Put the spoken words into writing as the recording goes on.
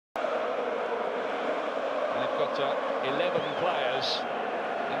got 11 players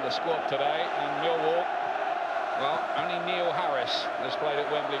in the squad today, and Millwall, well, only Neil Harris has played at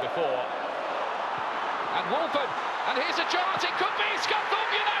Wembley before. And Wolford, and here's a chance, it could be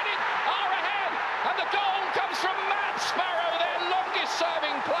Scunthorpe United are ahead, and the goal comes from Matt Sparrow, their longest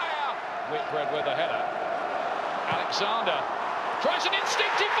serving player. Whitbread with a header. Alexander tries an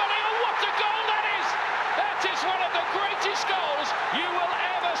instinctive volley. Oh, what a goal that is! That is one of the greatest goals you will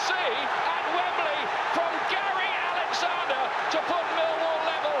ever see at Wembley, from Gary Alexander to put Millwall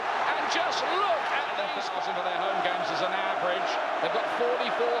level. And just look at these for their home games as an average. They've got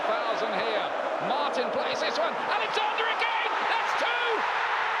 44,000 here. Martin plays this one. Alexander again. That's two.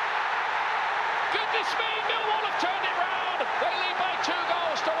 Goodness me, Millwall have turned it round. They lead by 2-1,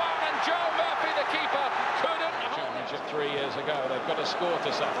 and Joe Murphy, the keeper, couldn't. Championship 3 years ago. They've got a score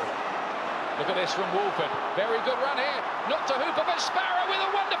to settle. Look at this from Wolford. Very good run here. Not to Hooper, but Sparrow with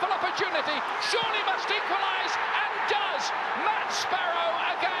a wonderful opportunity. Surely must equalise, and does. Matt Sparrow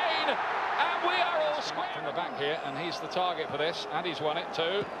again. And we are all square. From the back here, and he's the target for this, and he's won it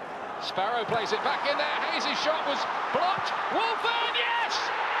too. Sparrow plays it back in there. Hayes' shot was blocked. Wolford, yes!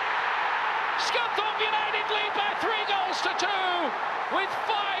 Scunthorpe United lead by 3-2 with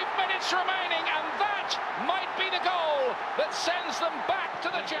 5 minutes remaining, and that might be the goal that sends them back to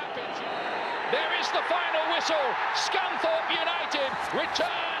the championship. There is the final whistle. Scunthorpe United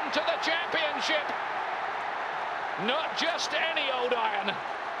return to the championship. Not just any old iron.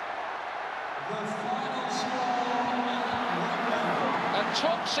 A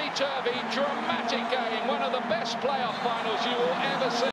topsy-turvy, dramatic game. One of the best playoff finals you will ever see.